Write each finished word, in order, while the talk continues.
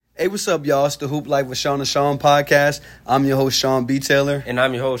Hey, what's up, y'all? It's the Hoop Life with Shaun Shaun podcast. I'm your host, Sean B. Taylor. And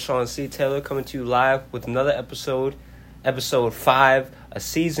I'm your host, Shaun C. Taylor, coming to you live with another episode 5, a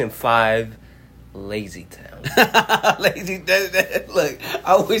season 5, LazyTown. Look,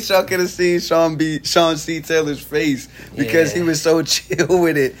 I wish y'all could have seen Shaun C. Taylor's face because he was so chill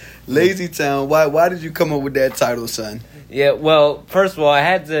with it. LazyTown. Why did you come up with that title, son? Yeah, well, first of all, I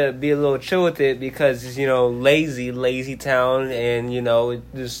had to be a little chill with it because, LazyTown, and,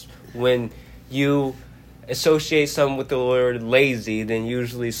 just when you associate something with the word lazy, then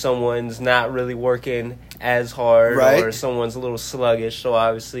usually someone's not really working as hard, right? Or someone's a little sluggish, so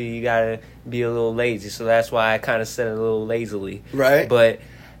obviously you gotta be a little lazy. So that's why I kind of said it a little lazily. Right. But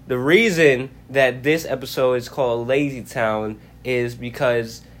the reason that this episode is called LazyTown is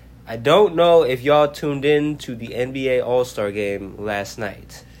because I don't know if y'all tuned in to the NBA All-Star game last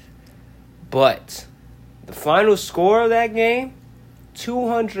night, but the final score of that game,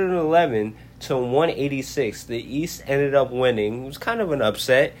 211 to 186. The East ended up winning. It was kind of an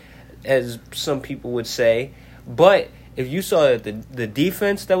upset, as some people would say. But if you saw the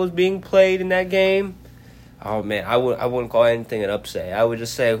defense that was being played in that game, oh man, I wouldn't call anything an upset. I would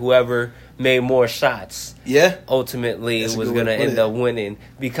just say whoever made more shots, ultimately was going to end up winning.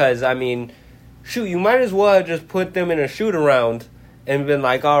 Because you might as well have just put them in a shoot around and been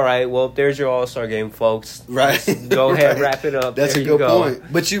like, all right, well, there's your All-Star game, folks. Right. Go ahead, wrap it up. That's a good point.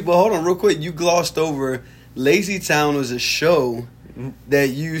 But hold on real quick. You glossed over LazyTown was a show that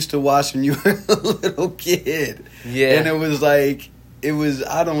you used to watch when you were a little kid. Yeah. And it was,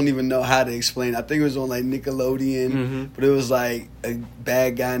 I don't even know how to explain. I think it was on Nickelodeon, but it was a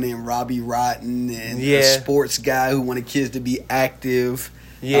bad guy named Robbie Rotten and a sports guy who wanted kids to be active.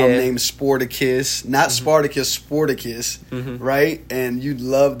 Named Sporticus. Not Spartacus, Sporticus, right? And you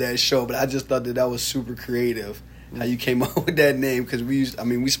loved that show, but I just thought that was super creative how you came up with that name because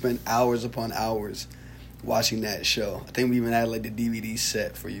we spent hours upon hours watching that show. I think we even had the DVD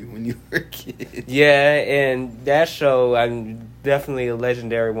set for you when you were a kid. Yeah, and that show, definitely a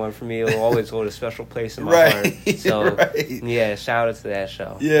legendary one for me. It will always hold a special place in my heart. So, yeah, shout out to that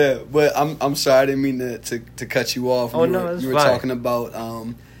show. Yeah, but I'm sorry, I didn't mean to cut you off. Oh, no, it's You were fine. talking about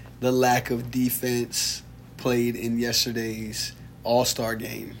the lack of defense played in yesterday's All-Star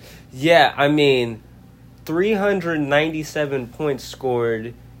game. Yeah, 397 points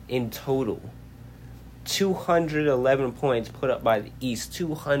scored in total. 211 points put up by the East.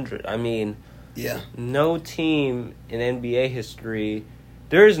 200. No team in NBA history.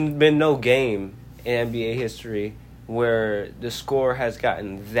 There's been no game in NBA history where the score has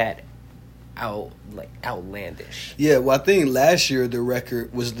gotten that outlandish. Yeah, well, I think last year the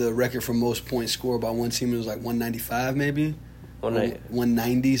record was the record for most points scored by one team. It was 195 maybe.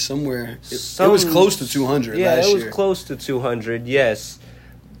 190 somewhere. It was close to 200 last year. Yeah, it was close to 200, yes.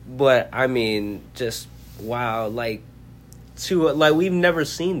 But, just, wow, we've never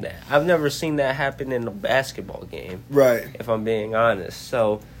seen that. I've never seen that happen in a basketball game. Right. If I'm being honest.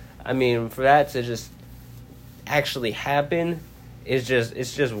 So, for that to just actually happen, it's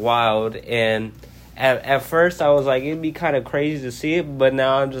just wild. And at first I was like, it'd be kind of crazy to see it, but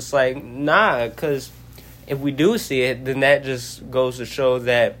now I'm just like, nah, because if we do see it, then that just goes to show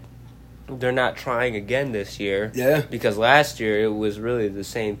that they're not trying again this year. Yeah. Because last year it was really the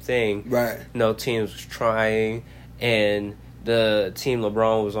same thing. Right. No teams was trying, and the team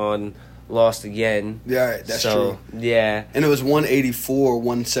LeBron was on lost again. Yeah, right, that's true. Yeah. And it was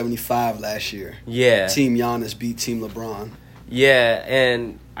 184-175 last year. Yeah. Team Giannis beat Team LeBron. Yeah,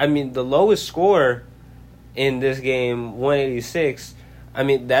 and the lowest score in this game, 186.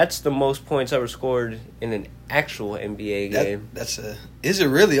 That's the most points ever scored in an actual NBA game. Is it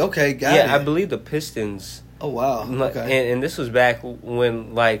really? Okay, got it. Yeah, I believe the Pistons. Oh, wow. Okay. And this was back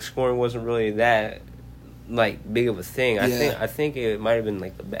when scoring wasn't really that big of a thing. I think it might have been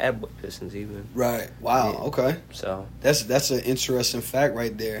the Bad Boy Pistons even. Right. Wow. Yeah. Okay. So that's an interesting fact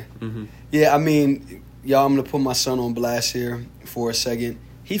right there. Mm-hmm. Yeah, y'all, I'm gonna put my son on blast here for a second.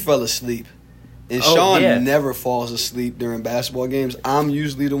 He fell asleep. And Sean never falls asleep during basketball games. I'm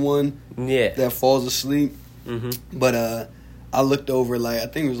usually the one that falls asleep. Mm-hmm. But I looked over, I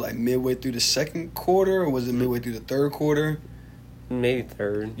think it was midway through the second quarter, or was it midway through the third quarter? Maybe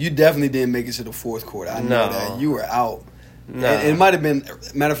third. You definitely didn't make it to the fourth quarter. I know that. You were out. No. And it might have been,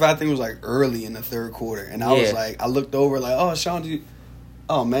 matter of fact, I think it was early in the third quarter. And I was I looked over oh, Sean,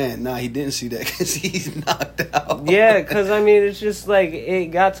 oh, man, nah, he didn't see that because he's knocked out. Yeah, because, it's just,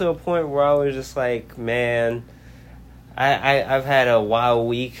 it got to a point where I was just man, I've had a wild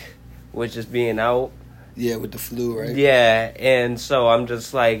week with just being out. Yeah, with the flu, right? Yeah, and so I'm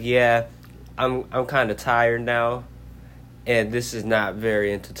just I'm kind of tired now. and this is not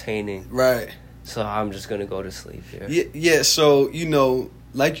very entertaining. Right. So I'm just going to go to sleep here. Yeah, so,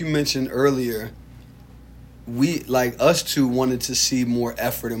 like you mentioned earlier, us two wanted to see more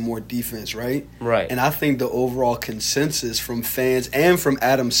effort and more defense, right? Right. And I think the overall consensus from fans and from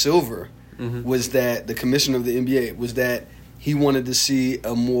Adam Silver was that, the commissioner of the NBA, was that he wanted to see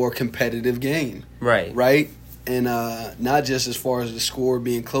a more competitive game. Right. Right? And not just as far as the score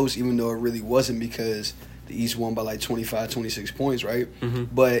being close, even though it really wasn't, because the East won by 25, 26 points, right?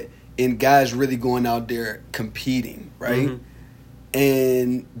 But in guys really going out there competing, right?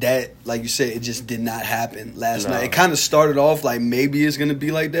 And that, like you said, it just did not happen last night. It kind of started off like maybe it's going to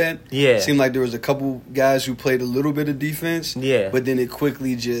be like that. Yeah. It seemed like there was a couple guys who played a little bit of defense. Yeah. But then it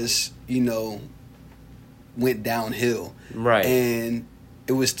quickly just, went downhill. Right. And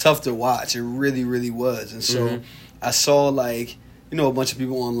it was tough to watch. It really, really was. And so I saw, a bunch of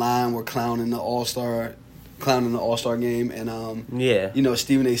people online were clowning the All-Star game. And,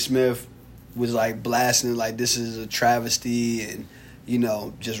 Stephen A. Smith was, blasting it this is a travesty and,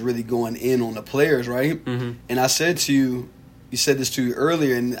 just really going in on the players, right? And I said to you, you said this to you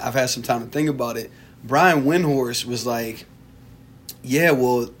earlier, and I've had some time to think about it. Brian Windhorst was like, yeah,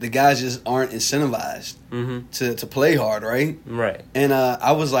 well, the guys just aren't incentivized to play hard, right? Right. And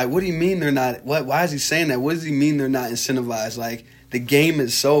I was like, what do you mean they're not? Why is he saying that? What does he mean they're not incentivized? The game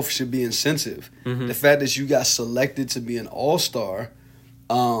itself should be incentive. The fact that you got selected to be an all-star,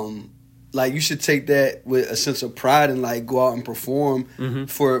 you should take that with a sense of pride and go out and perform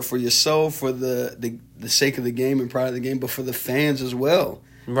for yourself, for the sake of the game and pride of the game, but for the fans as well.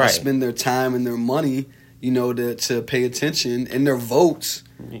 Right. They spend their time and their money, to pay attention, and their votes,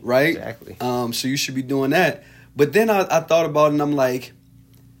 right? Exactly. So you should be doing that. But then I thought about it, and I'm like,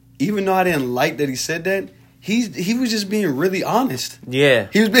 even though I didn't like that he said that, he was just being really honest. Yeah.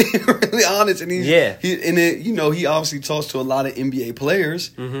 He was being really honest, and he obviously talks to a lot of NBA players,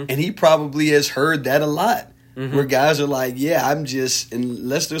 and he probably has heard that a lot, where guys are like, yeah, I'm just,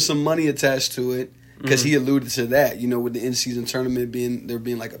 unless there's some money attached to it, because he alluded to that, with the in-season tournament being a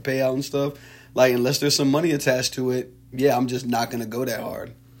payout and stuff. Unless there's some money attached to it, yeah, I'm just not going to go that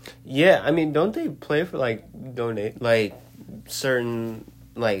hard. Yeah, I mean, don't they play for, donate, certain,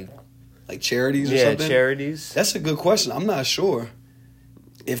 charities or something? Yeah, charities. That's a good question. I'm not sure.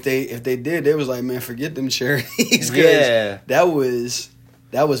 If they did, they was like, man, forget them charities. Yeah. That was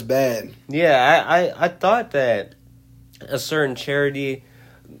bad. Yeah, I thought that a certain charity,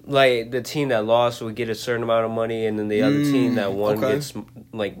 the team that lost would get a certain amount of money, and then the other team that won gets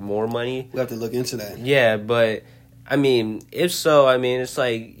more money. We have to look into that. Yeah, but I mean, if so, it's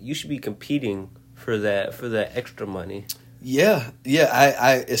you should be competing for that extra money. Yeah.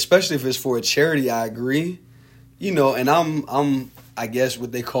 I especially if it's for a charity, I agree. And I'm I guess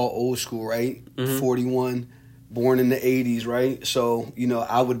what they call old school, right? 41. Born in the 80s, right? So,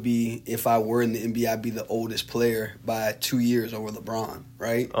 I would be, if I were in the NBA, I'd be the oldest player by 2 years over LeBron,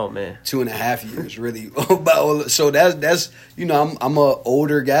 right? Oh, man. 2.5 years, really. So that's I'm a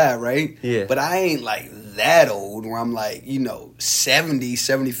older guy, right? Yeah. But I ain't that old where I'm 70,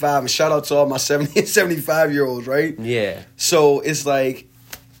 75. And shout out to all my 70 and 75-year-olds, right? Yeah. So it's I'm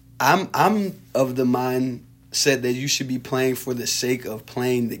of the mindset that you should be playing for the sake of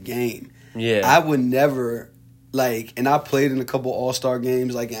playing the game. Yeah. I would never... and I played in a couple all-star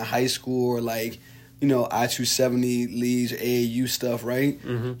games, in high school or, I-270 leagues, AAU stuff, right?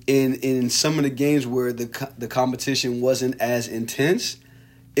 In some of the games where the competition wasn't as intense,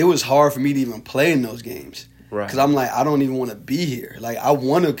 it was hard for me to even play in those games. Right. Because I'm I don't even want to be here. I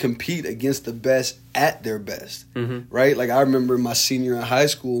want to compete against the best at their best, right? I remember my senior in high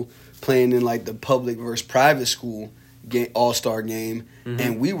school playing in, the public versus private school all-star game,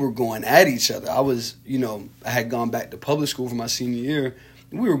 and we were going at each other. I was, I had gone back to public school for my senior year.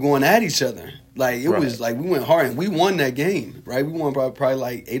 We were going at each other. It was we went hard, and we won that game, right? We won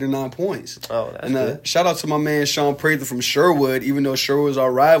probably 8 or 9 points. Oh, that's good. Shout out to my man Sean Prather from Sherwood, even though Sherwood was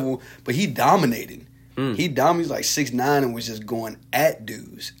our rival, but he dominated. He dominated. He was 6'9" and was just going at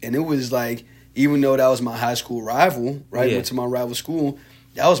dudes. And it was even though that was my high school rival, right? Yeah. Went to my rival school.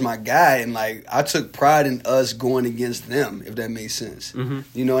 That was my guy, and I took pride in us going against them, if that makes sense. And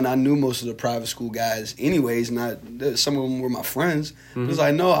I knew most of the private school guys anyways, and some of them were my friends. It was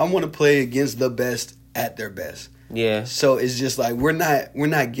no, I want to play against the best at their best. Yeah. So it's just we're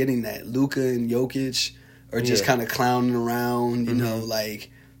not getting that. Luka and Jokic are just kind of clowning around, you know,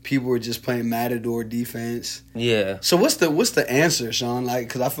 people are just playing matador defense. Yeah. So what's the answer, Sean?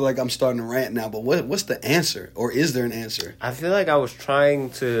 Because I feel like I'm starting to rant now. But what's the answer, or is there an answer? I feel like I was trying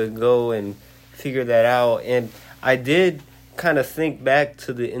to go and figure that out, and I did kind of think back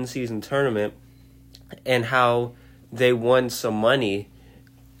to the in-season tournament and how they won some money.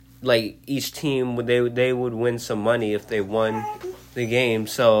 Like each team, they would win some money if they won the game.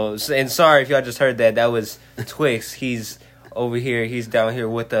 So, and sorry if y'all just heard that. That was Twix. He's over here. He's down here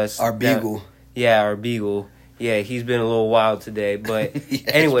with us. Our beagle. Yeah, our beagle. Yeah, he's been a little wild today. But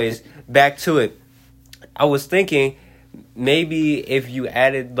anyways, back to it. I was thinking maybe if you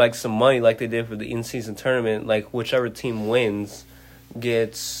added like some money like they did for the in-season tournament, like whichever team wins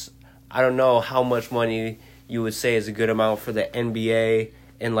gets, I don't know how much money you would say is a good amount for the NBA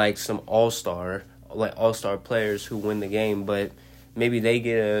and like some all-star players who win the game, but maybe they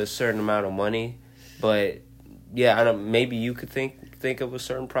get a certain amount of money. But yeah, maybe you could think of a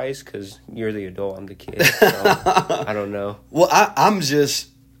certain price because you're the adult, I'm the kid. So I don't know. Well, I'm just,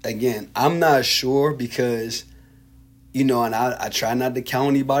 again, I'm not sure because, you know, and I try not to count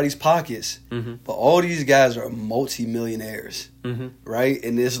anybody's pockets, but all these guys are multi-millionaires, right?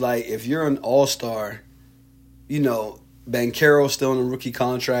 And it's like, if you're an all-star, you know, Banchero's still on a rookie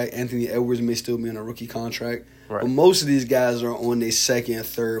contract. Anthony Edwards may still be on a rookie contract. Right. But most of these guys are on their second,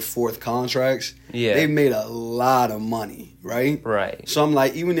 third, fourth contracts. Yeah. They've made a lot of money, right? Right. So I'm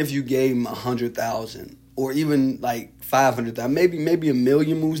like, even if you gave them $100,000 or even like $500,000, maybe $1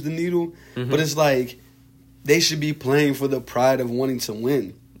 million moves the needle. But it's like they should be playing for the pride of wanting to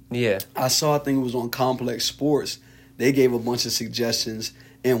win. Yeah. I think it was on Complex Sports. They gave a bunch of suggestions,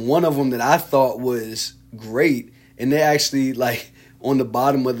 and one of them that I thought was great. And they actually, like, on the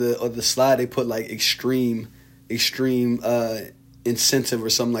bottom of the slide, they put, like, extreme incentive or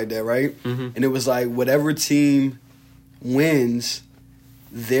something like that, right? And it was like, whatever team wins,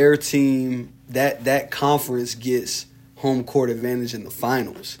 their team, that conference gets home court advantage in the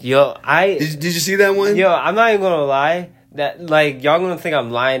finals. Yo, Did you see that one? Yo, I'm not even going to lie. That, like, y'all going to think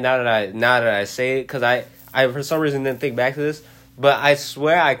I'm lying now that I say it, because I for some reason didn't think back to this. But I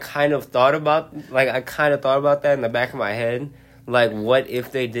swear I kind of thought about that in the back of my head. Like, what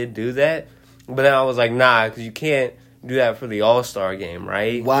if they did do that? But then I was like, nah, because you can't do that for the All-Star game,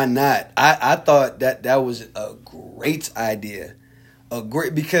 right? Why not? I thought that was a great idea.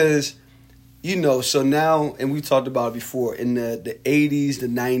 Because, you know, so now, and we talked about it before, in the 80s, the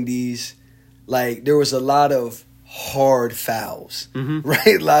 90s, like, there was a lot of hard fouls, right?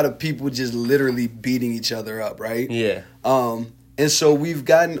 A lot of people just literally beating each other up, right? Yeah. And so we've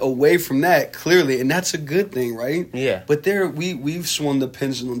gotten away from that, clearly, and that's a good thing, right? Yeah. But we've swung the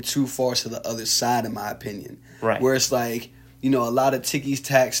pendulum too far to the other side, in my opinion. Right. Where it's like, you know, a lot of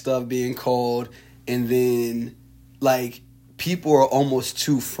ticky-tack stuff being called, and then, like, people are almost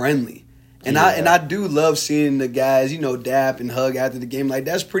too friendly. And I do love seeing the guys, you know, dap and hug after the game. Like,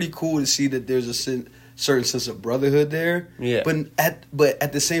 that's pretty cool to see that there's a certain sense of brotherhood there. Yeah. But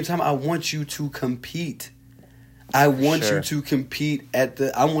at the same time, I want you to compete. I want you to compete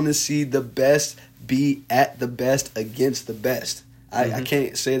I want to see the best be at the best against the best. I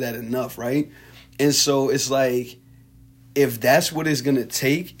can't say that enough, right? And so it's like, if that's what it's going to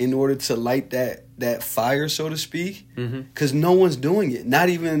take in order to light that fire, so to speak, because no one's doing it. Not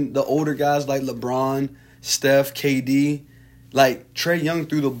even the older guys like LeBron, Steph, KD. Like, Trae Young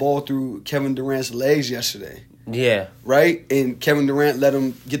threw the ball through Kevin Durant's legs yesterday. Yeah. Right? And Kevin Durant let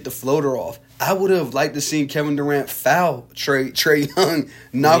him get the floater off. I would have liked to see Kevin Durant foul Trae Young,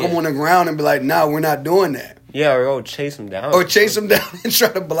 knock him on the ground and be like, nah, we're not doing that. Yeah, or go chase him down. Or chase him down and try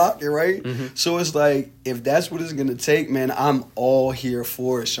to block it, right? So it's like, if that's what it's going to take, man, I'm all here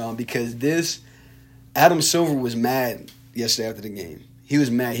for it, Shaun, because Adam Silver was mad yesterday after the game. He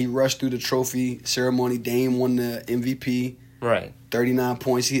was mad. He rushed through the trophy ceremony. Dame won the MVP. Right. 39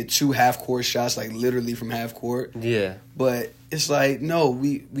 points. He had 2 half-court shots, like literally from half-court. Yeah. But it's like, no,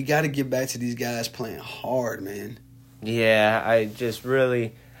 we got to get back to these guys playing hard, man. Yeah, I just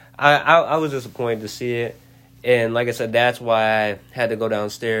really... I was disappointed to see it. And like I said, that's why I had to go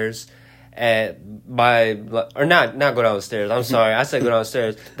downstairs not go downstairs. I'm sorry. I said go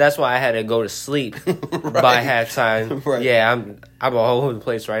downstairs. That's why I had to go to sleep by halftime. Right. Yeah, I'm all over the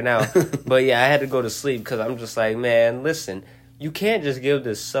place right now. But yeah, I had to go to sleep because I'm just like, man, listen, you can't just give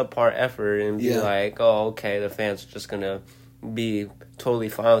this subpar effort and be like, oh, okay, the fans are just going to be totally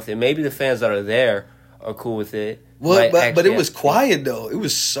fine with it. Maybe the fans that are there are cool with it. Well, but it was quiet, though. It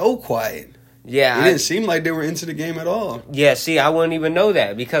was so quiet. Yeah, it didn't seem like they were into the game at all. Yeah, see, I wouldn't even know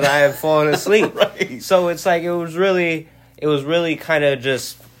that because I had fallen asleep. Right. So it's like it was really kind of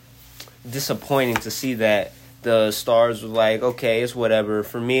just disappointing to see that the Stars were like, okay, it's whatever.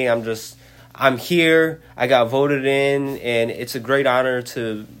 For me, I'm here. I got voted in, and it's a great honor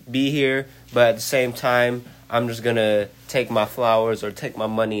to be here. But at the same time, I'm just gonna take my flowers or take my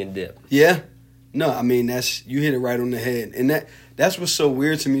money and dip. Yeah. No, I mean, you hit it right on the head. And that's what's so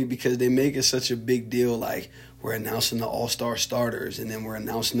weird to me because they make it such a big deal. Like, we're announcing the all-star starters, and then we're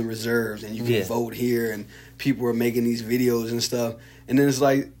announcing the reserves, and you can vote here, and people are making these videos and stuff. And then it's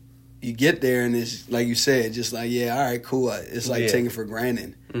like, you get there, and it's like you said, just like, yeah, all right, cool. It's like taken for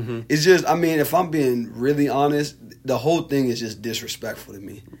granted. Mm-hmm. It's just, I mean, if I'm being really honest, the whole thing is just disrespectful to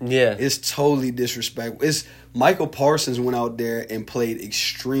me. Yeah. It's totally disrespectful. Michael Parsons went out there and played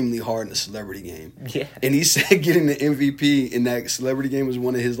extremely hard in the celebrity game. Yeah. And he said getting the MVP in that celebrity game was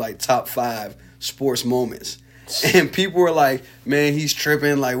one of his, like, top 5 sports moments. And people were like, man, he's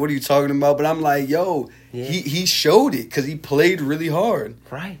tripping. Like, what are you talking about? But I'm like, yo, he showed it because he played really hard.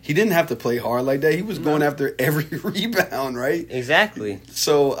 Right. He didn't have to play hard like that. He was going after every rebound, right? Exactly.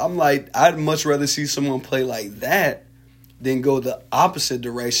 So I'm like, I'd much rather see someone play like that than go the opposite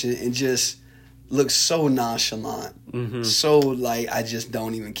direction and just look so nonchalant. Mm-hmm. So, like, I just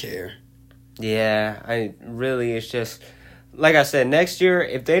don't even care. Yeah, it's just, like I said, next year,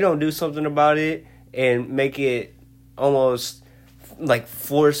 if they don't do something about it, and make it almost like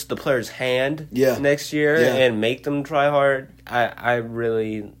force the player's hand next year and make them try hard, I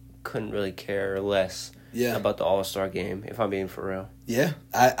really couldn't really care less about the All-Star game, if I'm being for real. Yeah,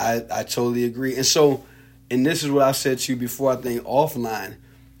 I totally agree. And so, and this is what I said to you before, I think, offline.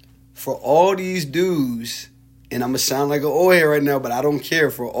 For all these dudes, and I'm going to sound like an old head right now, but I don't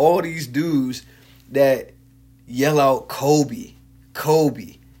care. For all these dudes that yell out Kobe,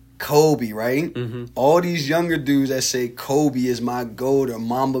 right? Mm-hmm. All these younger dudes that say Kobe is my GOAT or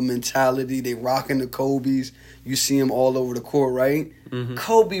Mamba mentality, they rocking the Kobe's. You see them all over the court, right? Mm-hmm.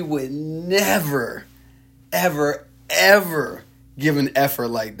 Kobe would never, ever, ever give an effort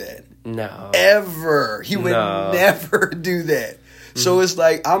like that. No. Ever. He would never do that. Mm-hmm. So it's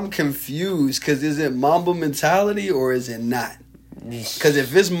like, I'm confused because is it Mamba mentality or is it not? Because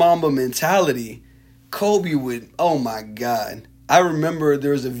if it's Mamba mentality, Kobe would, oh my God. I remember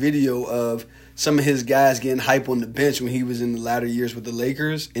there was a video of some of his guys getting hype on the bench when he was in his latter years with the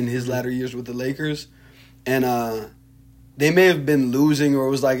Lakers. And they may have been losing, or it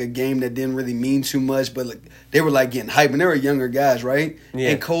was like a game that didn't really mean too much, but like, they were like getting hype. And they were younger guys, right?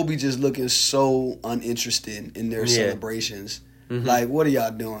 Yeah. And Kobe just looking so uninterested in their celebrations. Mm-hmm. Like, what are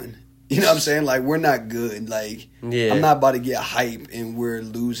y'all doing? You know what I'm saying? Like, we're not good. Like, I'm not about to get hype and we're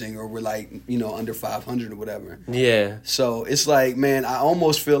losing or we're like, under 500 or whatever. Yeah. So it's like, man, I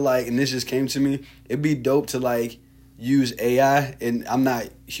almost feel like, and this just came to me, it'd be dope to like use AI. And I'm not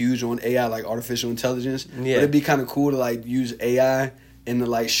huge on AI, like artificial intelligence. Yeah. But it'd be kind of cool to like use AI and to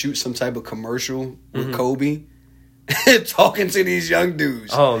like shoot some type of commercial with Kobe. Talking to these young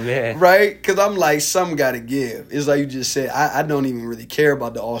dudes. Oh, man. Right? Because I'm like, something got to give. It's like you just said, I don't even really care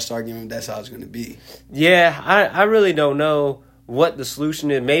about the All-Star game if that's how it's going to be. Yeah, I really don't know what the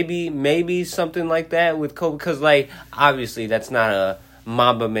solution is. Maybe something like that with Kobe. Because, like, obviously that's not a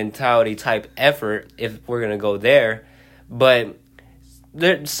Mamba mentality type effort if we're going to go there. But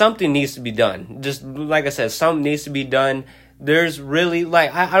something needs to be done. Just like I said, something needs to be done. There's really,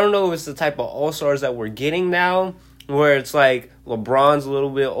 like, I don't know if it's the type of All-Stars that we're getting now, where it's like LeBron's a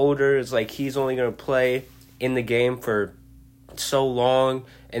little bit older. It's like he's only going to play in the game for so long.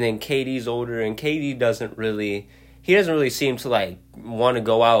 And then KD's older. And KD doesn't really seem to like want to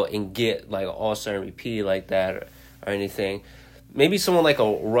go out and get like an All-Star MVP like that or anything. Maybe someone like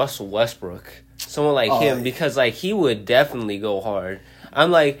a Russell Westbrook. Someone like him. Because like he would definitely go hard.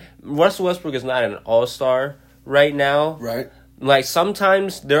 I'm like, Russell Westbrook is not an All-Star right now. Right. Like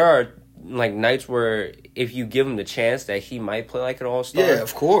sometimes there are like nights where if you give him the chance that he might play like an all-star. Yeah,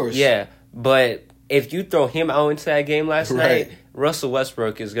 of course. Yeah, but if you throw him out into that game last night, Russell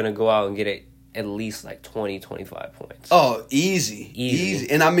Westbrook is going to go out and get at least like 20, 25 points. Oh, easy.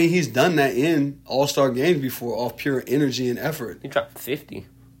 And I mean, he's done that in all-star games before off pure energy and effort. He dropped 50.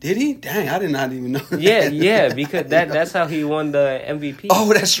 Did he? Dang, I did not even know that. Yeah, because that's how he won the MVP.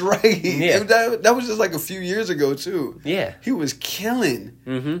 Oh, that's right. Yeah. That was just like a few years ago, too. Yeah. He was killing.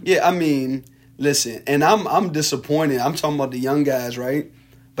 Mm-hmm. Yeah, I mean, listen, and I'm disappointed. I'm talking about the young guys, right?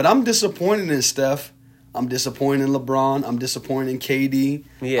 But I'm disappointed in Steph. I'm disappointed in LeBron. I'm disappointed in KD.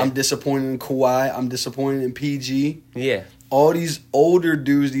 Yeah. I'm disappointed in Kawhi. I'm disappointed in PG. Yeah. All these older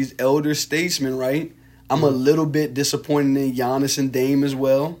dudes, these elder statesmen, right? I'm a little bit disappointed in Giannis and Dame as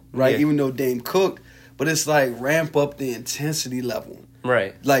well, right? Yeah. Even though Dame cooked. But it's like ramp up the intensity level.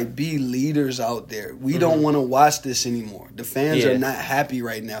 Right. Like be leaders out there. We don't want to watch this anymore. The fans are not happy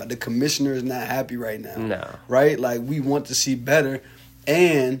right now. The commissioner is not happy right now. No. Right? Like we want to see better.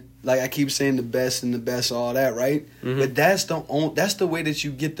 And like I keep saying the best and the best, all that, right? Mm-hmm. But that's the way that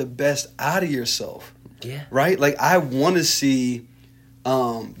you get the best out of yourself. Yeah. Right? Like I want to see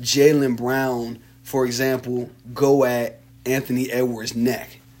Jaylen Brown, for example, go at Anthony Edwards'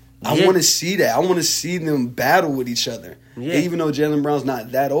 neck. I want to see that. I want to see them battle with each other. Yeah. Even though Jaylen Brown's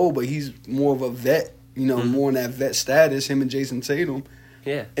not that old, but he's more of a vet, more in that vet status, him and Jason Tatum.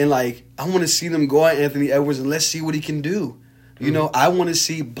 Yeah. And, like, I want to see them go at Anthony Edwards and let's see what he can do. I want to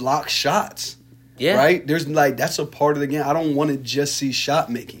see block shots. Yeah. Right? There's, like, that's a part of the game. I don't want to just see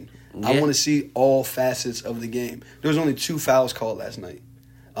shot making. Yeah. I want to see all facets of the game. There was only 2 fouls called last night.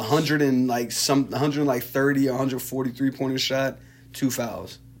 130 or 143 pointer shot, 2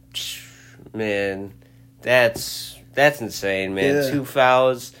 fouls. Man, that's insane, man. Yeah. 2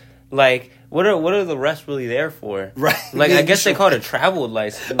 fouls. Like, what are the refs really there for? Right. Like, I guess they called a travel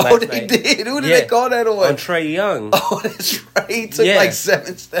license. Oh, they did? Who did they call that on? On Trae Young. Oh, that's right. He took like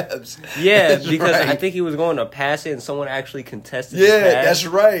 7 steps. Yeah, because I think he was going to pass it and someone actually contested the pass. Yeah, that's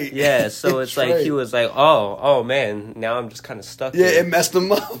right. Yeah, so it's like he was like, oh man, now I'm just kind of stuck here. It messed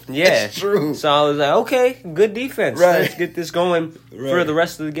him up. Yeah. That's true. So I was like, okay, good defense. Right. Let's get this going for the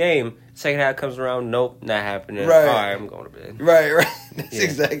rest of the game. Second half comes around, nope, not happening. Right. All right, I'm going to bed. Right. That's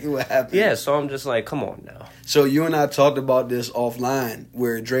exactly what happened. Yeah, so I'm just like, come on now. So you and I talked about this offline,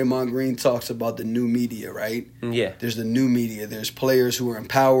 where Draymond Green talks about the new media, right? Yeah. There's the new media. There's players who are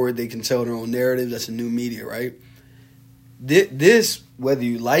empowered. They can tell their own narrative. That's the new media, right? This, whether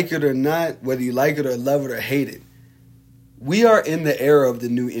you like it or not, whether you like it or love it or hate it, we are in the era of the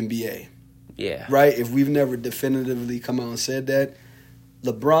new NBA. Yeah. Right? If we've never definitively come out and said that,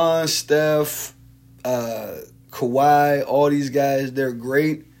 LeBron, Steph, Kawhi, all these guys, they're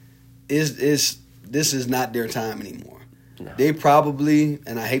great. This is not their time anymore. No. They probably,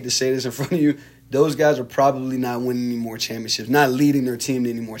 and I hate to say this in front of you, those guys are probably not winning any more championships, not leading their team to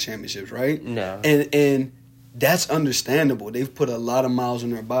any more championships, right? No. And that's understandable. They've put a lot of miles on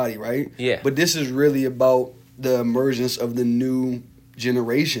their body, right? Yeah. But this is really about the emergence of the new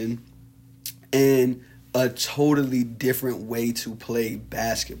generation and a totally different way to play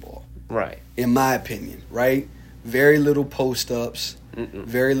basketball. Right. In my opinion, right? Very little post-ups,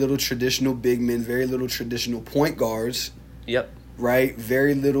 very little traditional big men, very little traditional point guards. Yep. Right?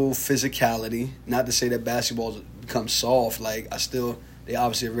 Very little physicality. Not to say that basketball's become soft. Like, they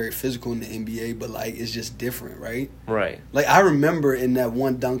obviously are very physical in the NBA, but, like, it's just different, right? Right. Like, I remember in that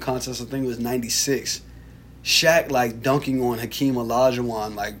one dunk contest, I think it was 96, Shaq, like, dunking on Hakeem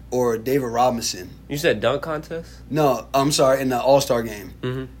Olajuwon, like, or David Robinson. You said dunk contest? No, I'm sorry, in the All-Star game.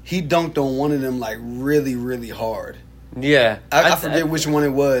 Mm-hmm. He dunked on one of them, like, really, really hard. Yeah. I forget which one it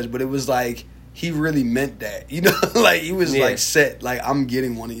was, but it was, like, he really meant that. You know, like, he was, like, set. Like, I'm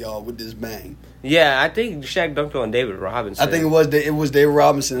getting one of y'all with this bang. Yeah, I think Shaq dunked on David Robinson. I think it was David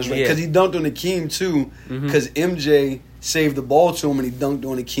Robinson. That's right. Because he dunked on Hakeem, too, because MJ saved the ball to him and he dunked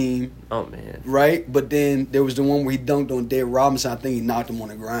on Hakeem. Oh, man. Right? But then there was the one where he dunked on David Robinson. I think he knocked him on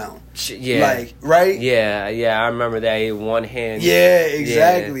the ground. Yeah. Like, right? Yeah, I remember that. He had one hand. Yeah,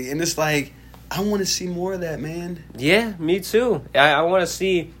 exactly. Yeah. And it's like, I want to see more of that, man. Yeah, me too. I want to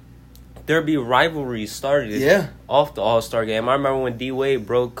see there be rivalries started off the All-Star game. I remember when D-Wade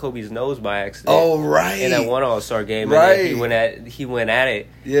broke Kobe's nose by accident. Oh, right. In that one All-Star game. Right. And he went at it.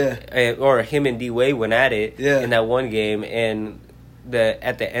 Yeah. Or him and D-Wade went at it in that one game. And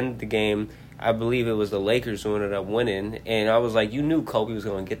at the end of the game, I believe it was the Lakers who ended up winning. And I was like, you knew Kobe was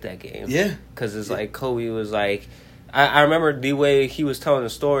going to get that game. Yeah. Because it's like Kobe was like... I remember D-Wade, he was telling the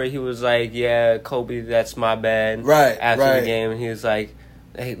story. He was like, yeah, Kobe, that's my bad. Right, After the game. And he was like...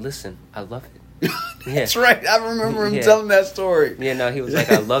 Hey, listen, I love it. That's right. I remember him telling that story. Yeah, no, he was like,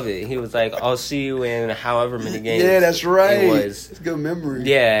 I love it. He was like, I'll see you in however many games. Yeah, that's right. It was. It's a good memory.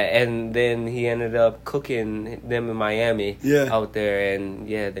 Yeah, and then he ended up cooking them in Miami out there, and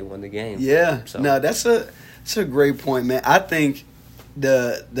they won the game. Yeah. So. No, that's a great point, man. I think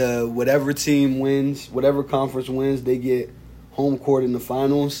the whatever team wins, whatever conference wins, they get home court in the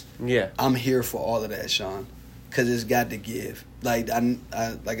finals. Yeah. I'm here for all of that, Sean, because it's got to give. Like I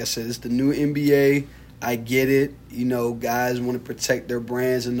said, it's the new NBA. I get it. You know, guys want to protect their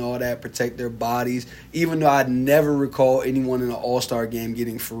brands and all that, protect their bodies. Even though I never recall anyone in an All-Star game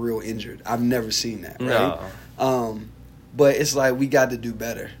getting for real injured. I've never seen that, right? No. But it's like we got to do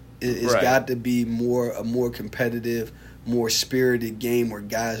better. It's got to be a more competitive, more spirited game where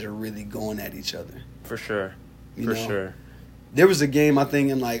guys are really going at each other. For sure. Sure. There was a game, I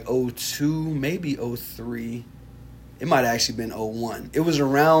think, in like 02, maybe 03. It might have actually been 01. It was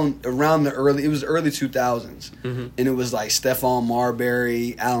around the early 2000s. Mm-hmm. And it was like Stephon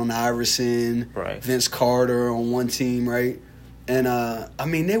Marbury, Allen Iverson, Vince Carter on one team, right? And, I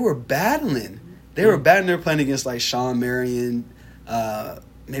mean, they were battling. They were playing against like Sean Marion,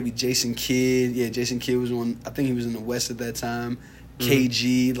 maybe Jason Kidd. Yeah, Jason Kidd was on, I think he was in the West at that time.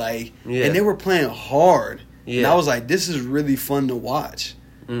 KG, and they were playing hard. Yeah. And I was like, this is really fun to watch.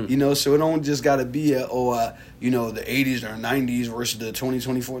 You know, so it don't just got to be the 80s or 90s versus the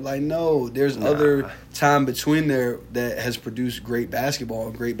 2024. Like, no, there's other time between there that has produced great basketball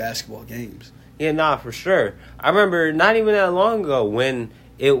and great basketball games. Yeah, for sure. I remember not even that long ago when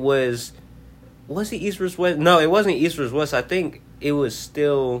it was it East vs. West? No, it wasn't East vs. West. I think it was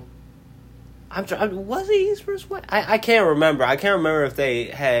still... was it East vs. West? I can't remember. I can't remember if they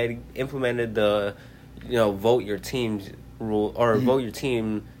had implemented the, vote your team rule or vote your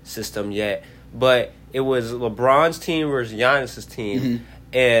team system yet. But it was LeBron's team versus Giannis's team,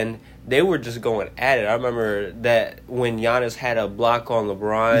 and they were just going at it. I remember that when Giannis had a block on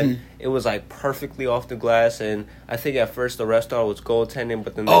LeBron, it was like perfectly off the glass, and I think at first the rest thought it was goaltending,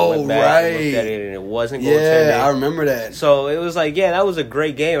 but then they went back and looked at it and it wasn't goaltending. Yeah, I remember that. So it was like, that was a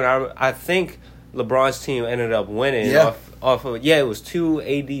great game, and I think LeBron's team ended up winning off of it was 2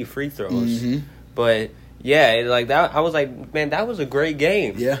 AD free throws. But like that, I was like, man, that was a great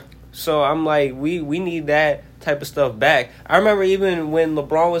game. Yeah. So I'm like, we need that type of stuff back. I remember even when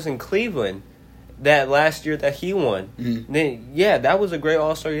LeBron was in Cleveland, that last year that he won. Then that was a great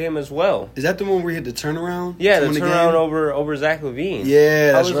All-Star game as well. Is that the one where he hit the turnaround? Yeah, the turnaround over Zach LaVine.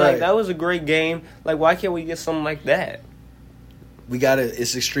 Yeah, that's I was like, that was a great game. Like, why can't we get something like that? We gotta.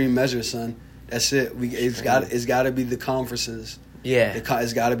 It's extreme measures, son. That's it. It's got to be the conferences. Yeah,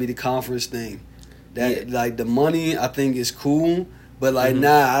 it's got to be the conference thing. That like the money, I think is cool, but like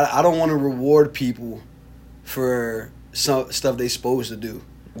I don't want to reward people for some stuff they supposed to do.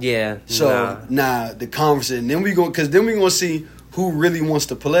 Yeah. So the conference, and then we gonna see who really wants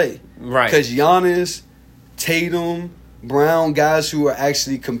to play. Right. Because Giannis, Tatum, Brown, guys who are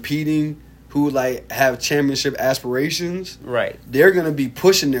actually competing, who like have championship aspirations. Right. They're gonna be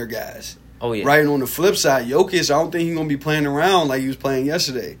pushing their guys. Oh, yeah. Right, and on the flip side, Jokic, I don't think he's going to be playing around like he was playing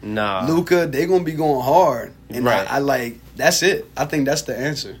yesterday. Nah. Luka, they're going to be going hard. And right. I like, that's it. I think that's the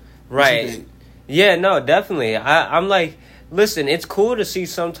answer. Right. Yeah, no, definitely. I'm like, listen, it's cool to see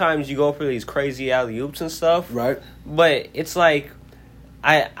sometimes you go for these crazy alley-oops and stuff. Right. But it's like,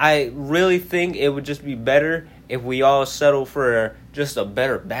 I really think it would just be better if we all settle for just a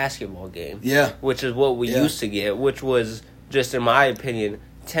better basketball game. Yeah. Which is what we used to get, which was, just in my opinion,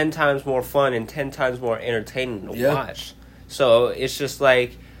 10 times more fun and 10 times more entertaining to watch. So it's just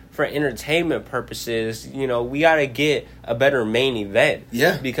like, for entertainment purposes, we got to get a better main event.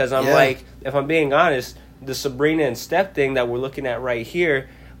 Yeah. Because I'm like, if I'm being honest, the Sabrina and Steph thing that we're looking at right here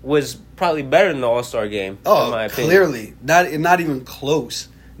was probably better than the All-Star game, in my opinion. Clearly. Not even close.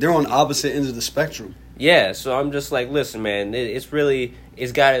 They're on opposite ends of the spectrum. Yeah, so I'm just like, listen, man,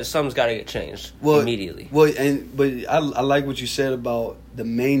 something's got to get changed immediately. But I like what you said about the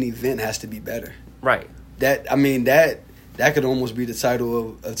main event has to be better. Right. That could almost be the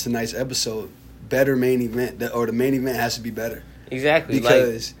title of tonight's episode. Better main event, or the main event has to be better. Exactly.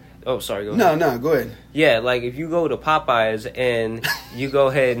 Because sorry, go ahead. No, go ahead. Yeah, like if you go to Popeyes and you go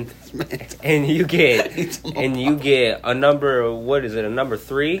ahead and you get a number, what is it? A number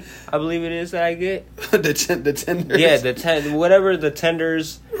 3, I believe it is that I get. the tenders. Yeah, whatever the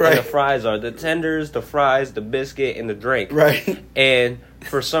tenders and the fries are. The tenders, the fries, the biscuit, and the drink. Right. And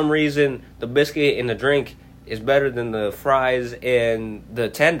for some reason, the biscuit and the drink is better than the fries and the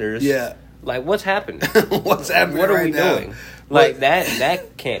tenders. Yeah. Like, what's happening? What's happening? What are we now? doing? Like,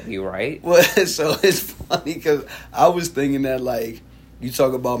 that can't be right. Well, so it's funny because I was thinking that, like, you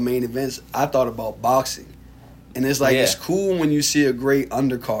talk about main events, I thought about boxing. And it's like, it's cool when you see a great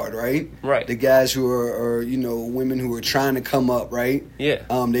undercard, right? Right. The guys who are women who are trying to come up, right? Yeah.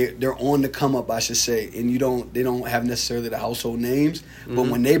 They're on the come up, I should say. And they don't have necessarily the household names. But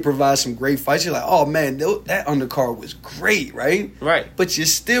when they provide some great fights, you're like, oh, man, that undercard was great, right? Right. But you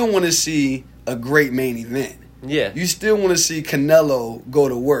still want to see a great main event. Yeah. You still want to see Canelo go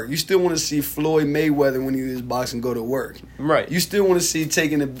to work. You still want to see Floyd Mayweather when he was boxing go to work. Right. You still want to see,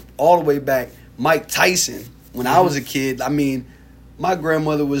 taking it all the way back, Mike Tyson. When I was a kid, I mean, my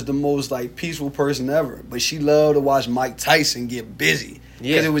grandmother was the most like peaceful person ever, but she loved to watch Mike Tyson get busy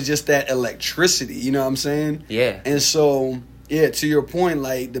because it was just that electricity. You know what I'm saying? Yeah. And so, to your point,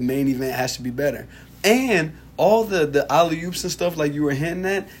 like the main event has to be better, and all the alley-oops and stuff like you were hinting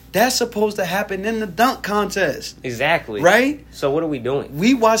at, that's supposed to happen in the dunk contest. Exactly. Right? So what are we doing?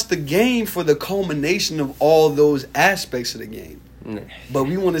 We watch the game for the culmination of all those aspects of the game. But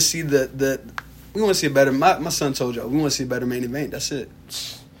we want to see we want to see a better, my son told y'all, we want to see a better main event. That's it.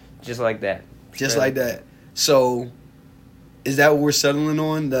 Just like that. Just like that. So, is that what we're settling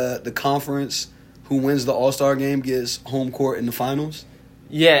on? The conference who wins the All-Star game gets home court in the finals?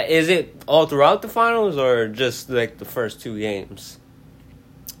 Yeah, is it all throughout the finals or just like the first 2 games?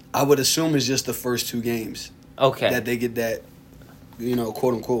 I would assume it's just the first 2 games. Okay. That they get that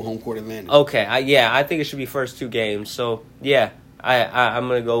quote unquote home court advantage. Okay, I think it should be first 2 games. So yeah, I'm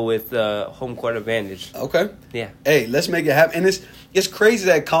gonna go with home court advantage. Okay. Yeah. Hey, let's make it happen. And it's crazy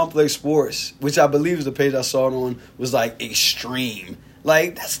that Complex Sports, which I believe is the page I saw it on, was like extreme.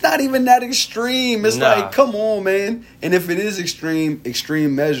 Like, that's not even that extreme. It's like, come on, man. And if it is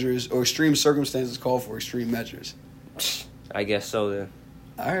extreme measures or extreme circumstances call for extreme measures. I guess so then.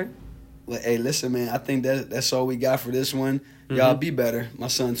 All right. Well, hey, listen, man. I think that's all we got for this one. Y'all be better. My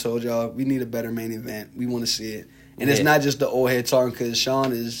son told y'all we need a better main event. We want to see it. And it's not just the old head talking because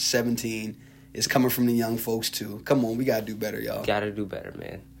Shaun is 17. It's coming from the young folks, too. Come on. We got to do better, y'all. Got to do better,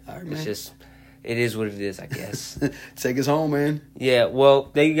 man. All right, man. It's just... It is what it is, I guess. Take us home, man. Yeah,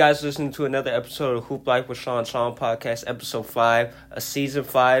 well, thank you guys for listening to another episode of Hoop Life with Shaun Shaun podcast, episode 5, season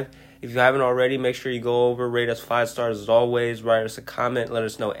 5. If you haven't already, make sure you go over, rate us 5 stars as always, write us a comment, let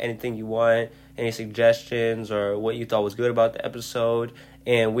us know anything you want, any suggestions, or what you thought was good about the episode.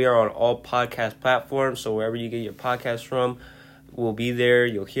 And we are on all podcast platforms, so wherever you get your podcast from, we'll be there,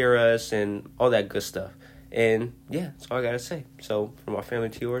 you'll hear us, and all that good stuff. And yeah, that's all I got to say. So, from our family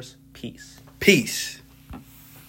to yours, peace. Peace.